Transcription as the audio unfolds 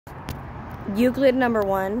Euclid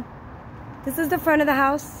 #1. This is the front of the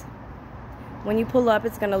house. When you pull up,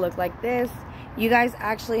 it's gonna look like this. You guys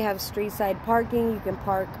actually have street side parking. You can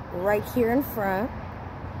park right here in front.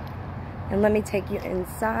 And let me take you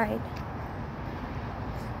inside.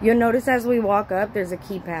 You'll notice as we walk up, there's a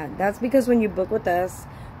keypad. That's because when you book with us,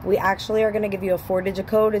 we actually are gonna give you a 4-digit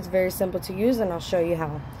code. It's very simple to use, and I'll show you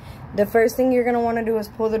how. The first thing you're gonna wanna do is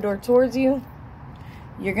pull the door towards you.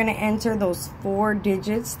 You're gonna enter those 4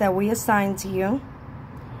 digits that we assigned to you.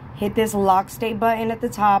 Hit this lock stay button at the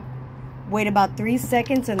top. Wait about 3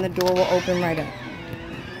 seconds and the door will open right up.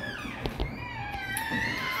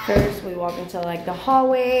 First, we walk into like the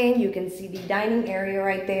hallway. You can see the dining area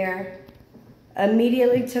right there.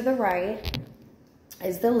 Immediately to the right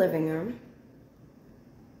is the living room.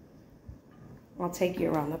 I'll take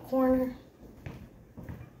you around the corner.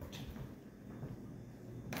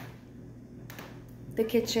 The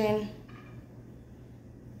kitchen.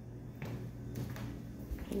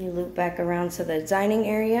 You loop back around to the dining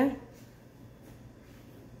area.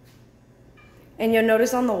 And you'll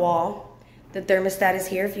notice on the wall, the thermostat is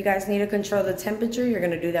here. If you guys need to control the temperature, you're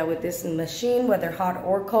gonna do that with this machine, whether hot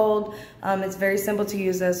or cold. It's very simple to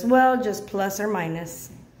use as well, just plus or minus.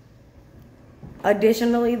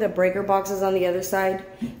 Additionally, the breaker box is on the other side.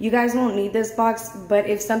 You guys won't need this box, but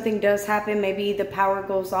if something does happen, maybe the power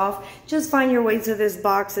goes off, just find your way to this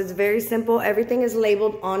box. It's very simple. Everything is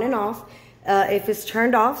labeled on and off. If it's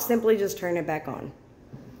turned off, simply just turn it back on.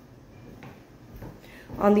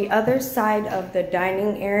 On the other side of the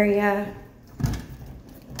dining area,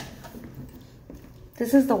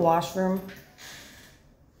 this is the washroom.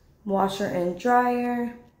 Washer and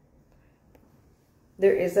dryer.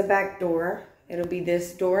 There is a back door. It'll be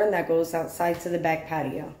this door, and that goes outside to the back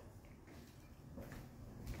patio.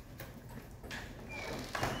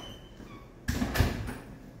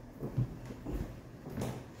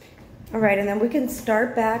 All right, and then we can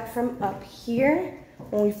start back from up here.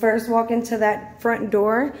 When we first walk into that front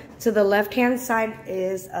door, to the left-hand side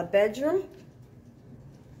is a bedroom.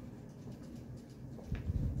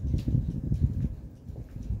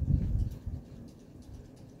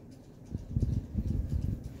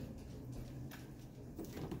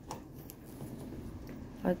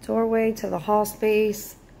 A doorway to the hall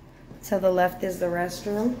space. To the left is the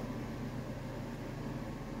restroom.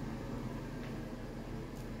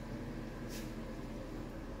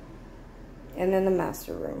 And then the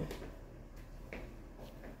master room.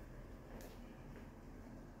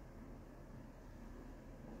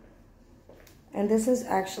 And this is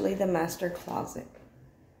actually the master closet.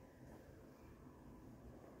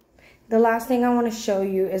 The last thing I want to show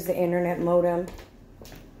you is the internet modem.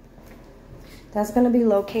 That's going to be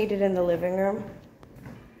located in the living room.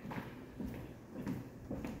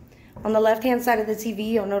 On the left-hand side of the TV,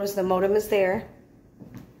 you'll notice the modem is there.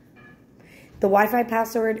 The Wi-Fi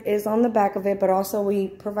password is on the back of it, but also we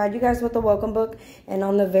provide you guys with a welcome book. And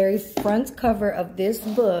on the very front cover of this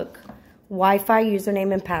book, Wi-Fi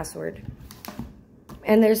username and password.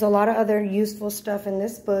 And there's a lot of other useful stuff in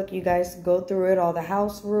this book. You guys go through it, all the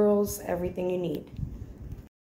house rules, everything you need.